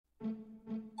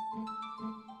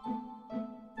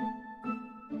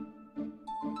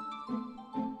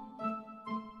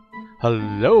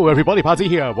Hello everybody, Party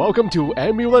here. Welcome to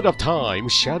Amulet of Time,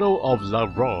 Shadow of La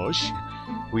Roche.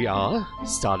 We are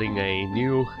starting a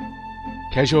new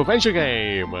casual adventure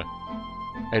game.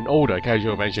 An older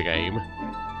casual adventure game.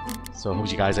 So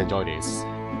hope you guys enjoy this.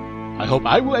 I hope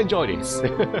I will enjoy this.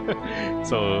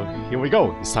 So here we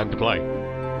go, it's time to play.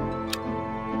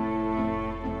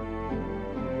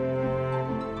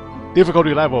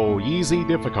 Difficulty level, easy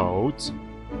difficult.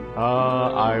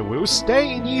 I will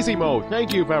stay in easy mode,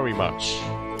 thank you very much.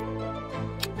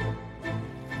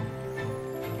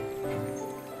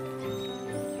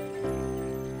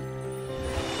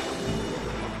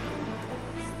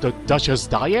 The Duchess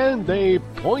Diane de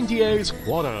Pointier's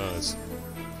quarters.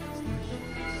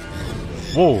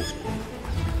 Whoa.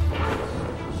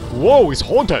 Whoa, it's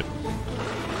haunted!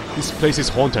 This place is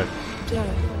haunted.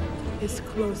 Death is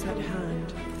close at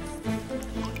hand.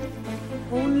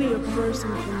 Only a person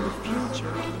from the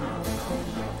future can help.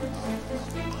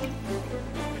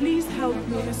 Please help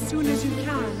me as soon as you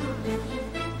can.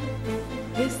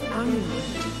 This amulet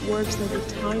works as a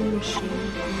time machine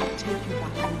and will take you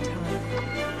back in time.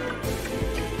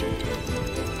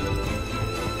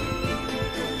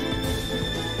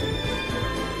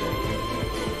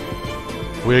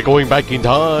 We're going back in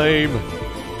time.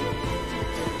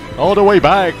 All the way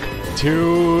back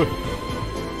to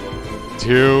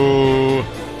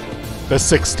the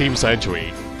 16th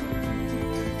century.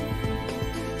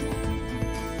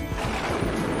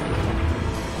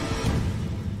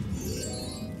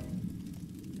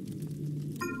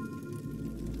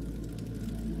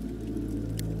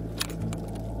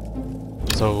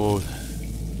 So,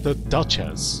 the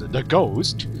Duchess, the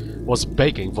ghost, was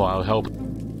begging for our help,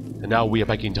 and now we are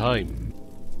back in time.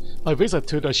 My visit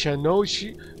to the channel.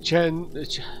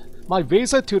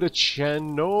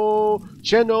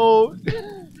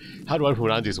 How do I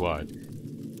pronounce this word?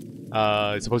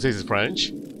 I suppose this is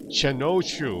French.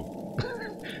 Channel-Shu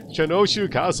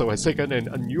Castle has taken an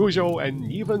unusual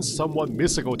and even somewhat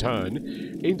mystical turn.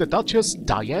 In the Duchess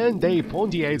Diane de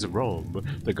Pointier's room,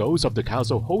 the ghost of the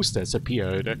castle hostess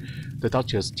appeared. The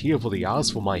Duchess tearfully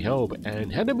asked for my help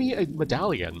and handed me a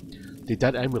medallion. Did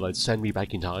that amulet send me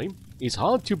back in time? It's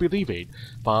hard to believe it,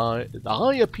 but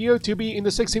I appear to be in the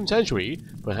 16th century.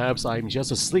 Perhaps I'm just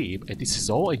asleep and this is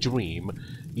all a dream.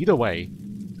 Either way,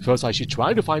 first I should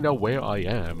try to find out where I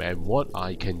am and what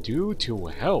I can do to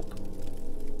help.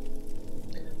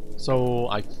 So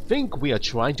I think we are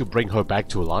trying to bring her back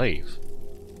to life.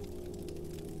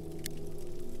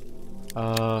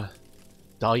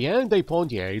 Diane de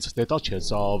Poitiers, the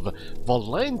Duchess of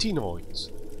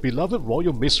Valentinois, beloved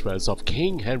royal mistress of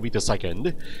King Henry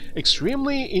II,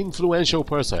 extremely influential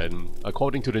person.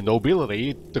 According to the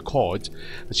nobility, the court,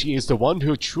 she is the one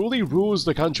who truly rules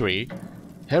the country.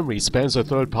 Henry spends a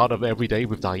third part of every day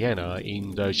with Diana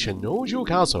in the Channel-Shu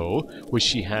Castle, which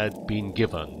she had been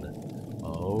given.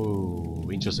 Oh,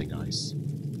 interesting, guys.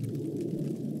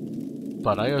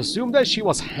 But I assume that she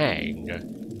was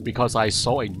hanged, because I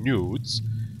saw a nude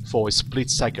for a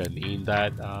split second in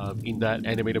that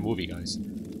animated movie, guys.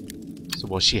 So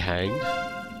was she hanged?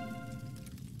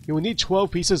 You will need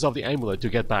 12 pieces of the amulet to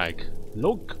get back.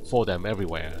 Look for them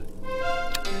everywhere.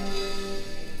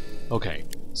 Okay,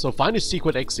 so find a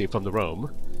secret exit from the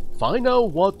room. Find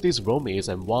out what this room is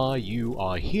and why you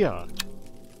are here.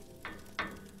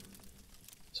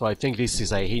 So I think this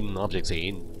is a hidden object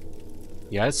scene.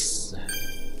 Yes.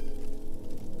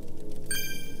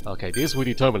 Okay, this will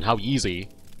determine how easy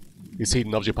these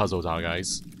hidden object puzzles are,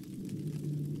 guys.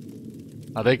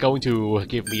 Are they going to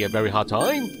give me a very hard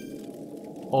time?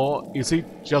 Or is it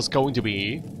just going to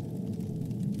be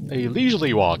a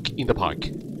leisurely walk in the park?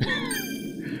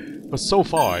 But so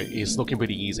far, it's looking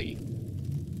pretty easy.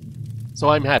 So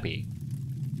I'm happy.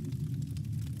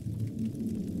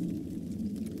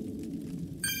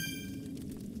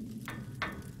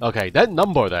 Okay, that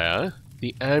number there,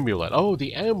 the amulet. Oh,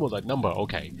 the amulet number,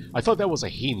 okay. I thought that was a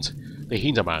hint, the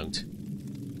hint amount.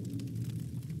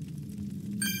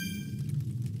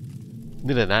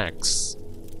 Need an axe,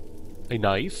 a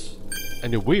knife,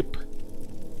 and a whip.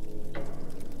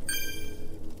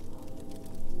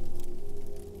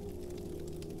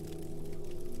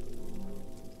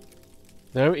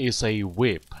 There is a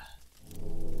whip.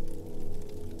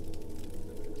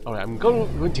 Alright, I'm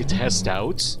going to test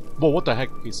out. Well, what the heck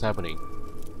is happening?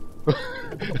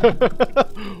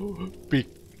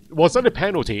 Was that a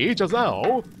penalty just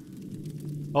now?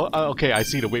 Oh, okay, I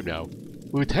see the whip now.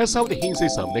 We'll test out the hint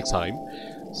system next time.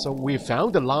 So we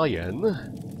found the lion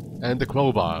and the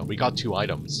crowbar. We got 2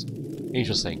 items.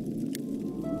 Interesting.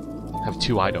 Have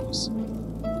 2 items.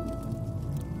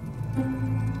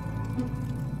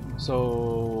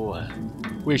 So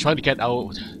we're trying to get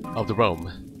out of the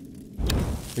Rome.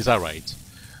 Is that right?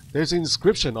 There's an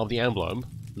inscription of the emblem,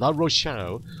 La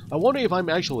Rochelle. I wonder if I'm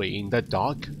actually in that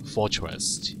dark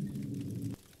fortress.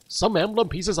 Some emblem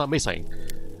pieces are missing.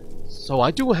 So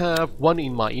I do have one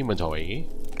in my inventory.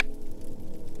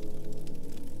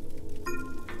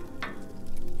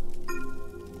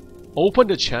 Open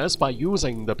the chest by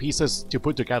using the pieces to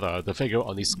put together the figure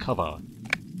on its cover.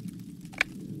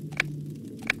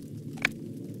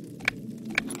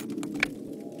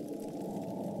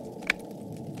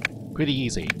 Pretty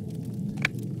easy.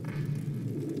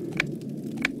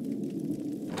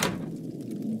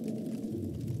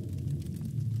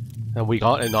 And we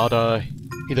got another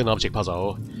hidden object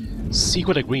puzzle.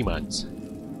 Secret agreement.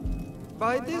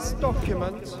 By this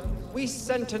document, we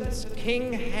sentence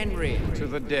King Henry to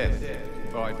the death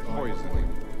by poisoning.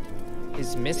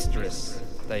 His mistress,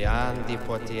 Diane de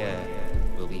Poitiers,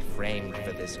 will be framed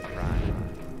for this crime.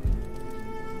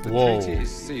 The Whoa. treaty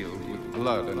is sealed with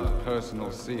blood and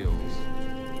personal seals.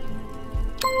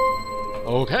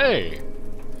 Okay.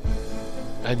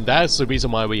 And that's the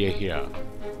reason why we are here.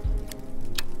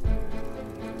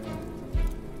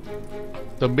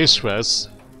 The mistress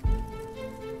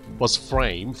was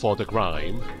framed for the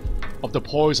crime of the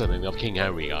poisoning of King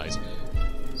Henry, guys.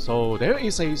 So there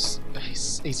is a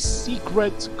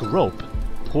secret group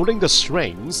pulling the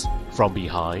strings from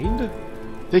behind.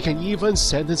 They can even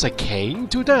sentence a king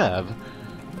to death.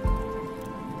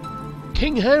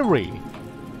 King Henry!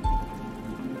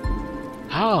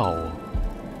 How?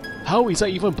 How is that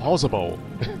even possible?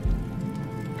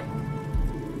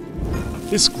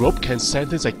 This group can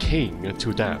sentence a king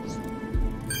to death.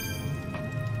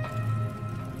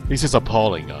 This is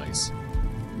appalling, guys.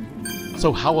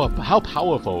 So how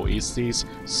powerful is this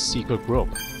secret group?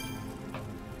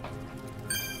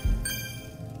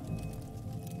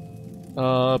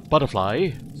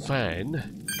 Butterfly,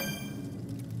 fan,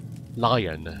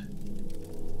 lion.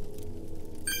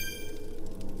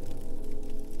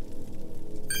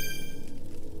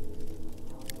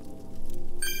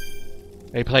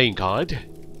 A playing card.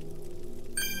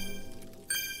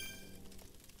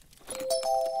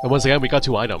 And once again, we got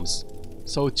 2 items.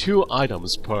 So 2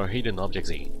 items per hidden object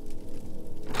Z.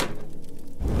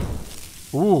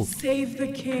 Ooh. Save the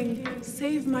king,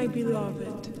 save my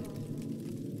beloved.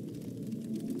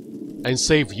 And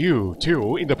save you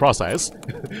too in the process.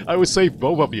 I will save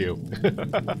both of you.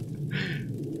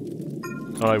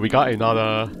 Alright, we got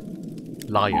another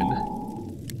lion.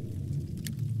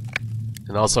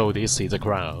 And also this is a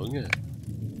crown.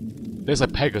 There's a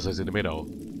Pegasus in the middle.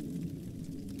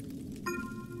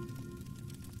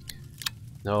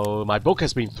 No, my book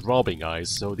has been throbbing, guys,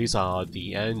 so these are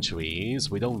the entries.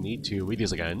 We don't need to read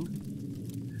this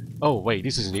again. Oh, wait,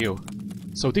 this is new.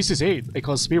 So this is it, a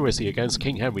conspiracy against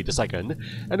King Henry II,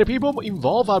 and the people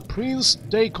involved are Prince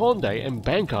de Conde and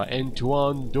banker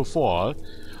Antoine Dufour.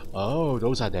 Oh,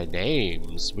 those are their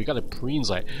names. We got a prince,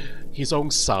 like his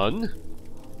own son?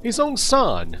 His own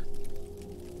son!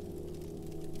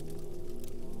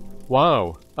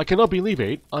 Wow, I cannot believe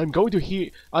it. I'm going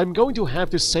to have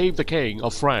to save the king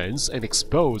of France and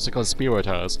expose the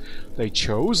conspirators. They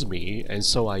chose me, and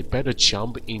so I better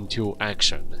jump into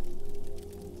action.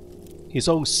 His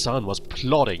own son was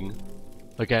plotting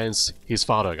against his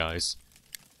father, guys.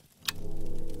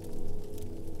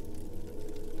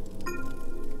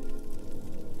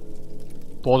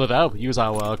 Board it up, use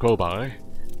our crowbar.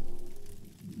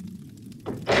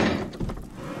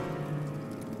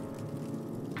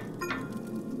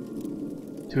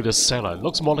 To the cellar.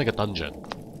 Looks more like a dungeon.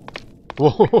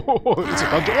 Whoa, it's a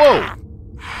dungeon. Whoa!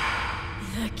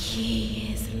 The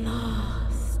key is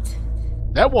lost.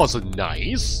 That wasn't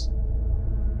nice.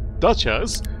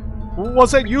 Duchess?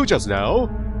 Was that you just now?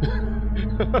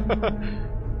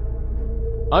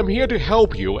 I'm here to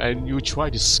help you and you try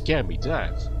to scare me to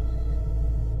death.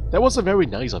 That wasn't very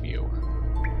nice of you.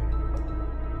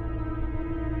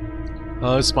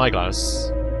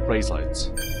 Spyglass.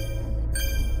 Bracelet.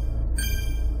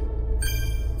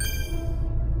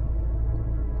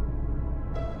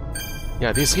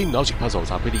 Yeah, these hidden object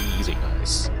puzzles are pretty easy,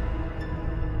 guys.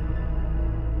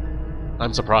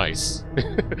 I'm surprised.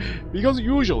 Because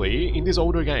usually, in these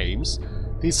older games,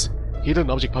 these hidden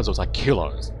object puzzles are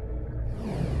killers.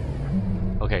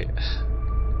 Okay,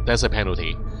 that's a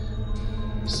penalty.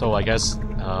 So I guess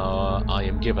I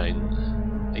am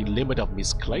given a limit of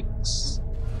misclicks.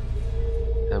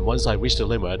 And once I reach the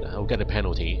limit, I'll get a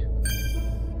penalty.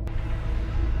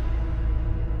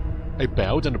 A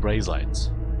belt and a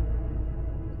bracelet.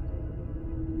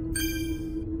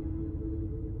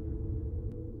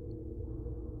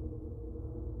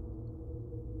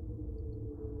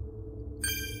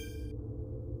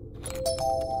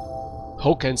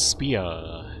 Hook and spear.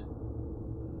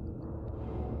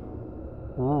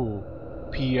 Ooh.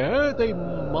 Pierre de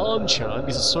Monchan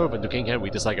is a servant to King Henry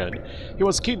II. He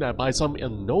was kidnapped by some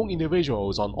unknown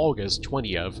individuals on August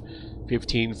 20th,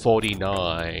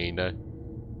 1549.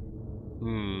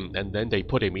 And then they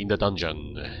put him in the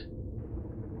dungeon.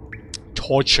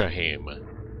 Torture him.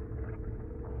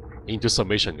 Into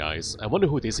submission, guys. I wonder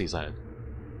who this is at.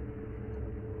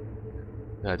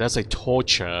 That's a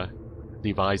torture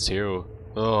device here.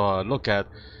 Oh, look at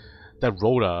that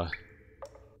roller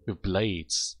with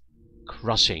blades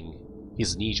crushing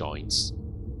his knee joints.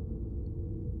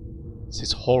 This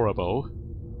is horrible.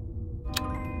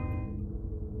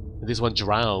 This one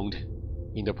drowned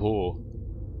in the pool.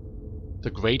 The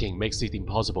grating makes it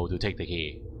impossible to take the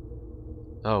key.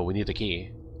 Oh, we need the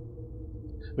key.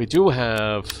 We do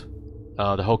have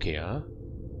the hook here.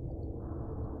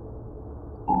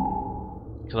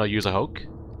 Can I use a hook?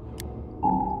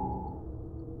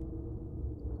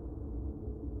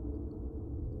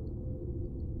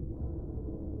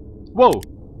 Whoa!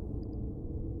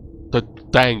 The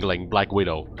dangling Black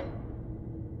Widow.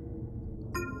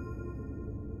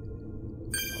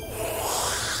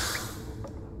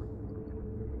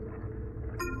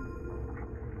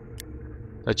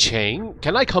 The chain?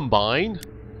 Can I combine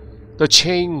the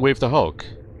chain with the hook?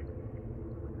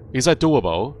 Is that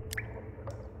doable?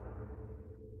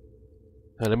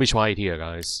 Let me try it here,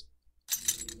 guys.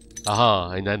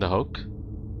 Aha, and then the hook.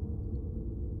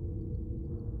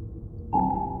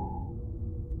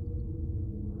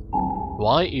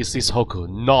 Why is this hook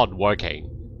not working?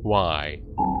 Why?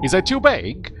 Is that too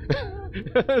big?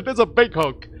 That's a big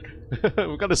hook.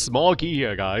 We've got a small key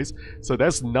here, guys. So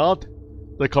that's not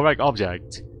the correct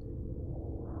object.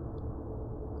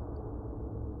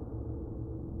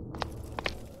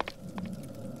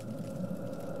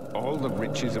 All the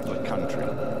riches of the country,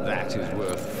 that is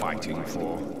worth fighting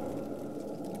for.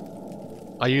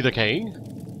 Are you the king?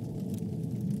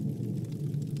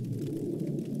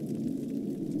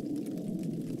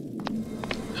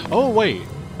 Oh wait,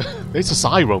 there's a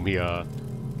side room here.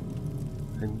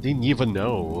 I didn't even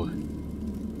know.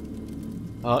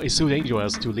 It's too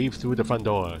dangerous to leave through the front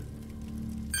door.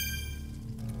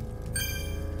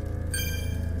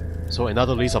 So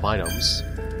another list of items.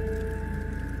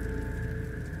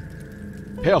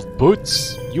 Pair of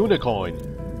boots, unicorn,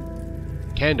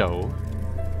 candle,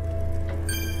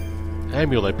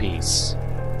 amulet piece,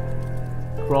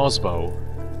 crossbow,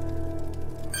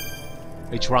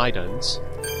 a trident,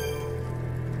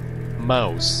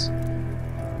 mouse.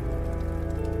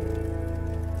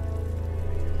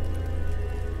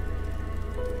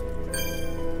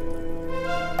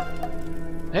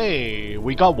 Hey,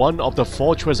 we got one of the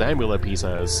fortress amulet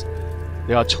pieces.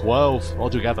 There are 12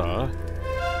 altogether.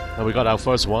 And we got our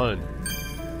first one.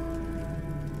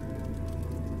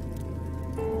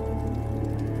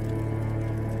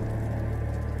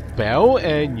 Bell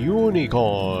and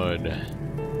unicorn.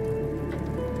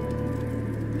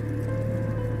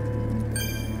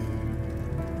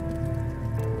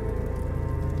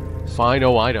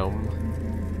 Final item.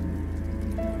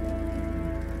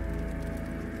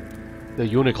 The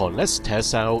unicorn. Let's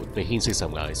test out the hint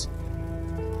system, guys.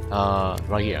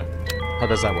 Right here. How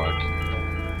does that work?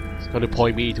 It's going to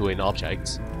point me to an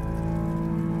object.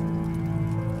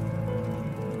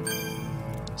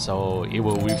 So it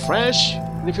will refresh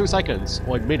in a few seconds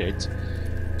or a minute.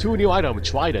 2 new items,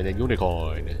 trident and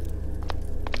unicorn.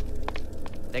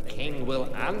 The king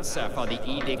will answer for the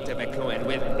Edict of Ekuan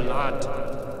with blood.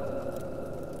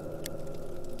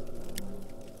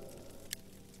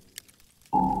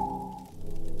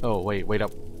 Oh, wait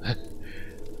up.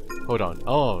 Hold on.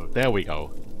 Oh, there we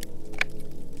go.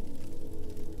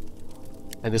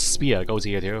 And the spear goes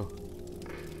here too.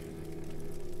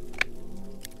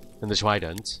 And the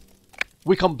trident.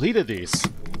 We completed this!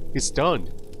 It's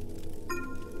done!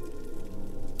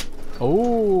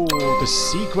 Oh, the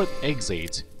secret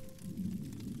exit.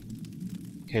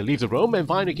 Okay, leave the room and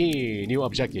find the key. New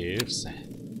objectives.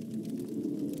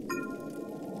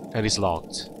 And it's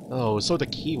locked. Oh, so the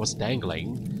key was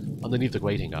dangling underneath the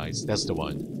grating, guys. That's the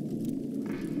one.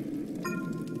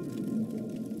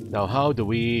 Now, how do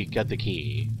we get the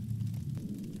key?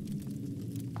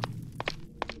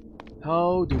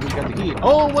 How do we get the key?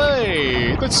 Oh,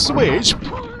 wait! The switch!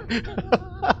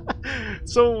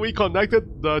 So we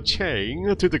connected the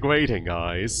chain to the grating,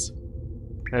 guys.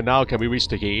 And now can we reach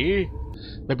the key?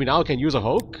 Maybe now I can use a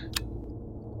hook?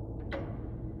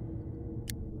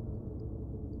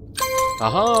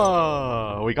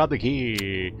 Aha! We got the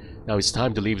key! Now it's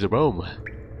time to leave the room.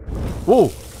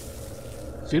 Whoa!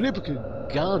 Philip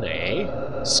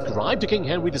Gane, scribe to King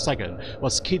Henry II,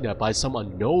 was kidnapped by some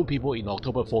unknown people in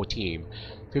October 14,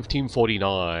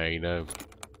 1549.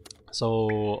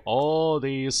 So all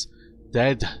these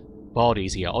dead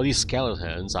bodies here, all these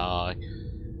skeletons are...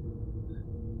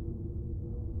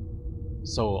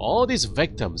 So all these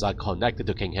victims are connected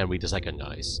to King Henry II,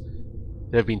 guys.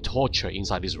 They've been tortured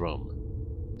inside this room.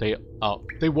 They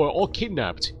were all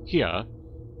kidnapped here.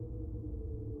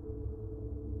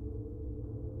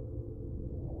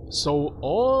 So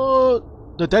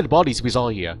all the dead bodies we saw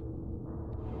here.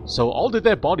 So all the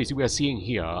dead bodies we are seeing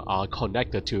here are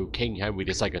connected to King Henry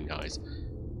II, guys.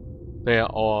 They are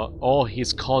all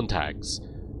his contacts.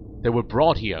 They were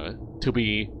brought here to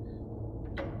be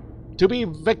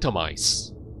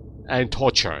victimized and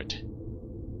tortured.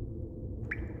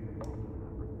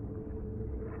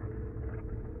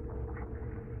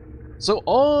 So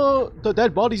all the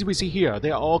dead bodies we see here,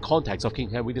 they are all contacts of King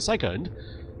Henry II.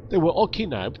 They were all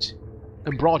kidnapped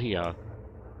and brought here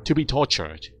to be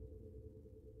tortured.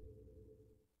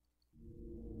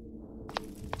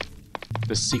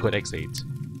 The secret exit.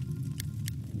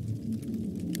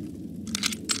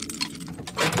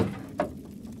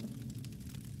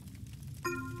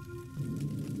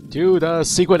 To the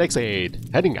secret exit.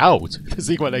 Heading out. The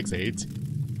secret exit.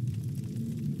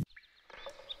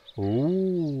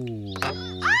 Ooh.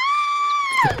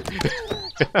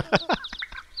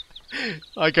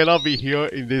 I cannot be here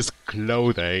in this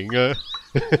clothing.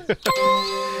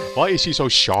 Why is she so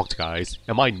shocked, guys?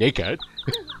 Am I naked?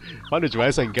 Find a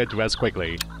dress and get dressed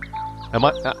quickly.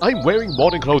 I'm wearing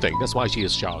modern clothing. That's why she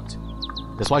is shocked.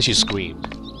 That's why she screamed.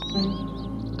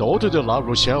 Door to the La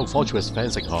Rochelle Fortress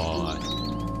fencing hall.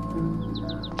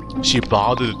 She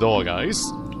barred the door,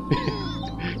 guys.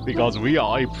 Because we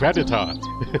are a predator.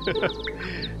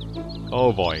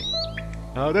 Oh boy.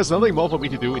 There's nothing more for me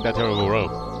to do in that terrible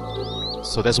room.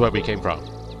 So that's where we came from.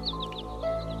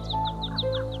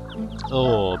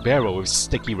 Oh, barrel with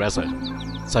sticky resin.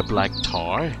 It's like black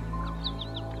tar.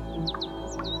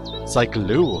 It's like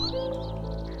glue.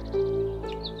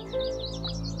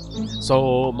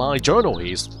 So my journal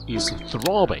is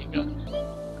throbbing.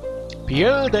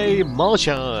 Pierre de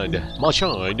Marchand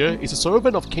is a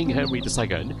servant of King Henry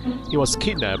II. He was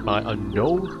kidnapped by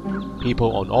unknown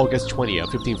people on August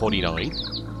 20th, 1549.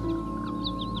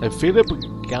 And Philip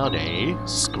Gane,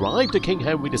 scribe to King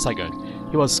Henry II.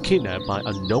 He was kidnapped by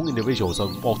unknown individuals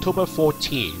on October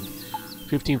 14,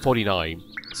 1549.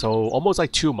 So almost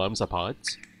like 2 months apart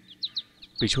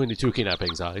between the two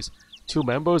kidnappings, guys. 2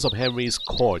 members of Henry's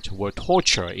court were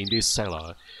tortured in this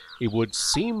cellar. It would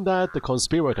seem that the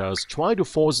conspirators tried to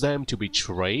force them to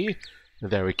betray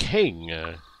their king.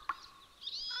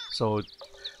 So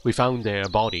we found their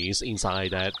bodies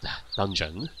inside that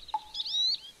dungeon.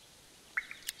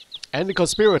 And the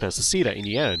conspirators see that in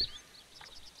the end,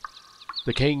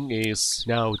 the king is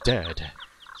now dead.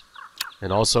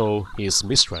 And also his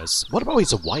mistress. What about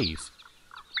his wife?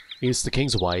 Is the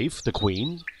king's wife, the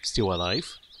queen, still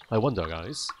alive? I wonder,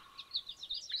 guys.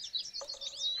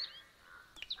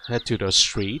 Head to the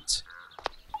street.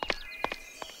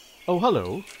 Oh,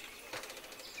 hello.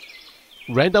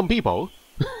 Random people.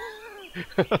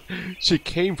 She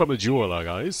came from a jeweler,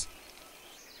 guys.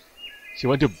 She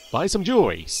went to buy some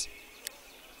jewelries.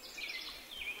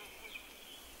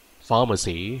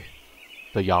 Pharmacy,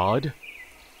 the yard,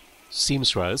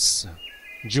 seamstress,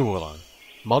 jeweler,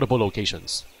 multiple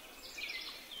locations.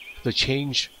 The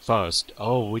change first.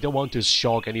 Oh, we don't want to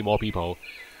shock any more people.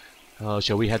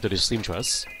 Shall we head to the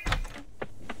seamstress?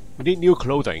 We need new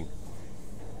clothing.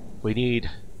 We need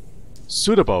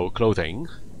suitable clothing.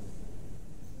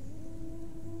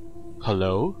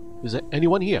 Hello? Is there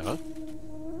anyone here?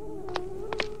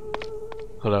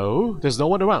 Hello? There's no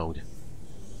one around.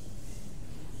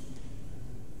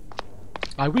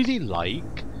 I really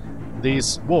like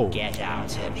this. Whoa. Get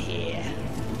out of here.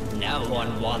 No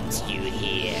one wants you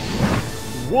here.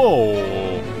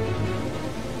 Whoa.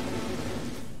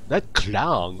 That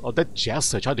clown or that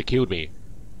jester tried to kill me.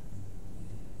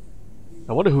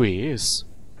 I wonder who he is.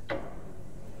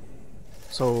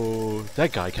 So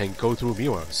that guy can go through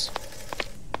mirrors.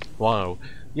 Wow.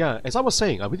 Yeah, as I was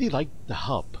saying, I really like the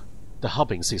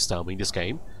hubbing system in this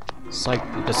game. It's like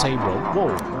the same room.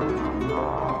 Whoa.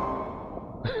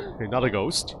 Another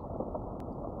ghost.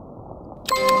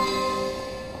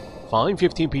 Find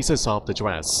 15 pieces of the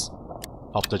dress.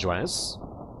 Of the dress?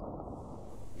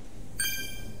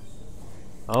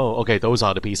 Oh, okay, those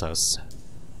are the pieces.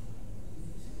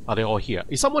 Are they all here?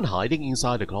 Is someone hiding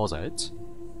inside the closet?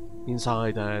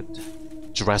 Inside that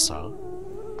dresser?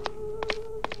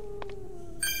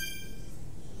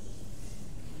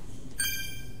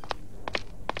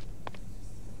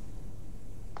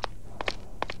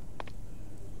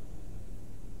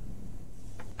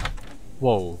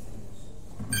 Whoa.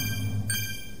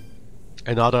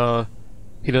 Another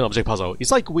hidden object puzzle.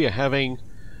 It's like we are having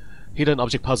hidden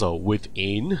object puzzle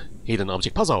within hidden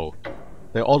object puzzle.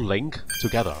 They all link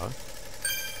together.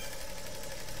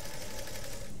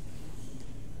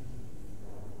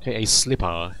 Okay, a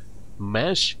slipper,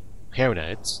 mesh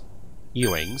hairnet,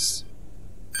 earrings,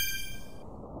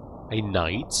 a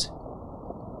knight,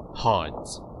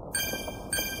 heart.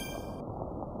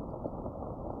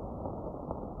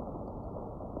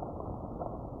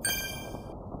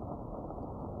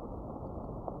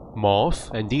 Moth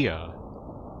and deer.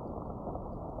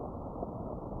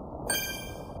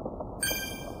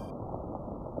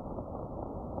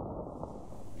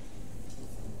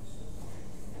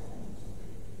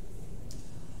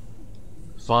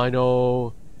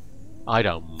 Final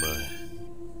item.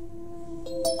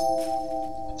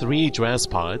 3 dress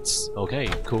parts. Okay,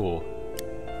 cool.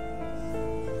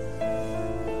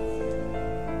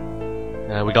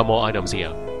 And we got more items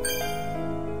here.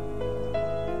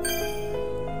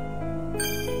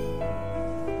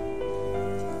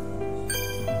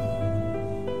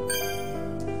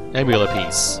 Amulet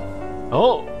piece.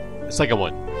 Oh! Second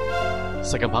one.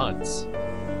 Second part.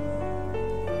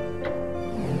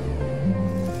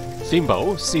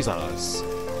 Thimble, scissors.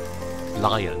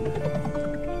 Lion.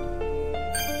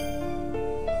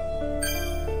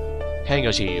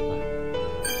 Handkerchief.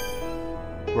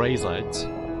 Bracelet.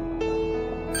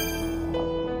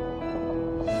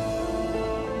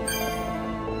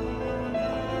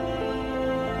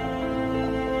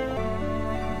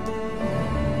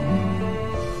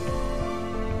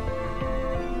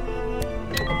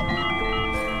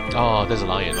 Oh, there's a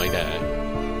lion right there.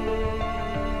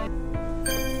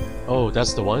 Oh,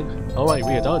 that's the one? Alright,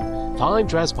 we are done. 5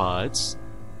 dress parts.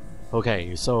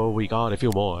 Okay, so we got a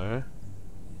few more.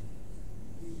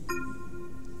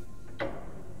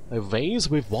 A vase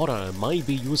with water might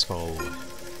be useful.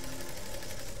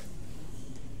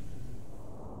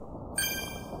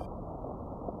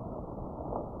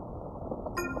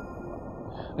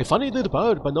 A funny little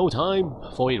bird, but no time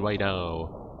for it right now.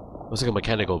 Looks like a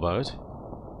mechanical bird.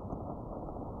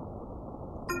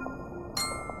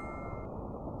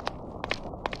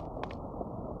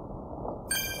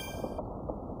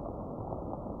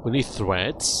 We need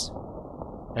threads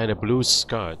and a blue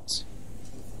skirt.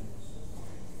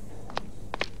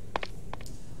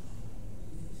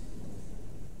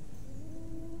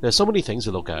 There's so many things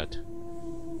to look at.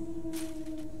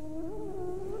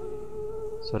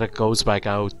 So that goes back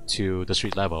out to the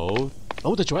street level.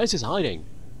 Oh, the dress is hiding!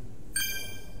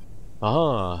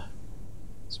 Ah,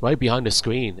 it's right behind the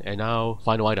screen. And now,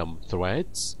 final item,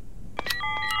 threads.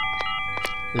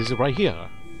 Is it right here?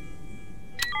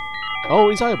 Oh,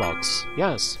 inside a box.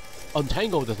 Yes.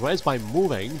 Untangle the threads by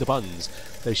moving the buttons.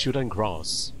 They shouldn't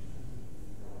cross.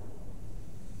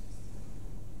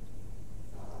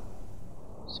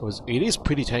 So it is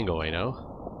pretty tangled right now.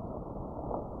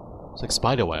 It's like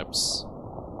spider webs.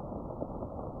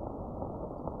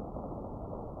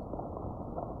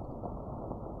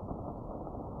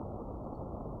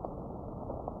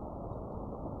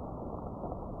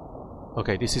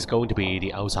 Okay, this is going to be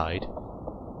the outside.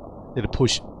 Need to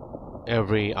push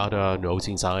every other node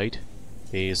inside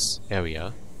this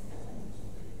area.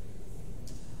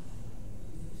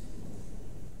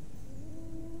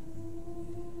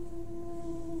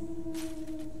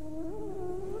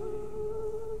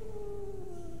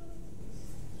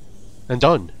 And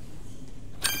done.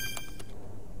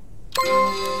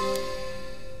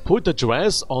 Put the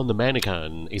dress on the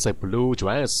mannequin. It's a blue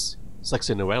dress. It's like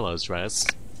Cinderella's dress.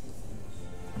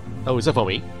 Oh, is that for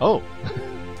me? Oh!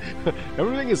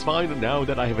 Everything is fine now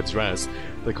that I have a dress.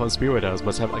 The conspirators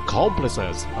must have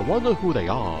accomplices. I wonder who they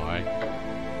are.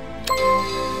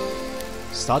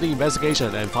 Start the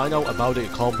investigation and find out about the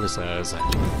accomplices.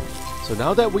 So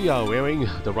now that we are wearing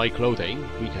the right clothing,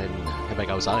 we can head back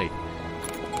outside.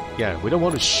 Yeah, we don't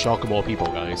want to shock more people,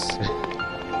 guys.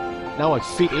 Now I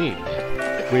fit in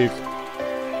with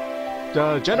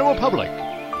the general public.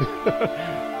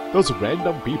 Those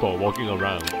random people walking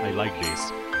around. I like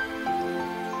this.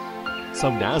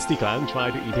 Some nasty clown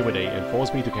tried to intimidate and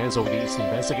force me to cancel this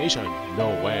investigation. No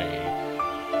way.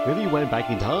 Really went back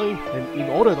in time, and in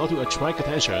order not to attract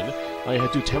attention, I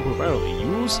had to temporarily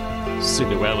use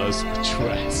Cinderella's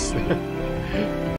dress.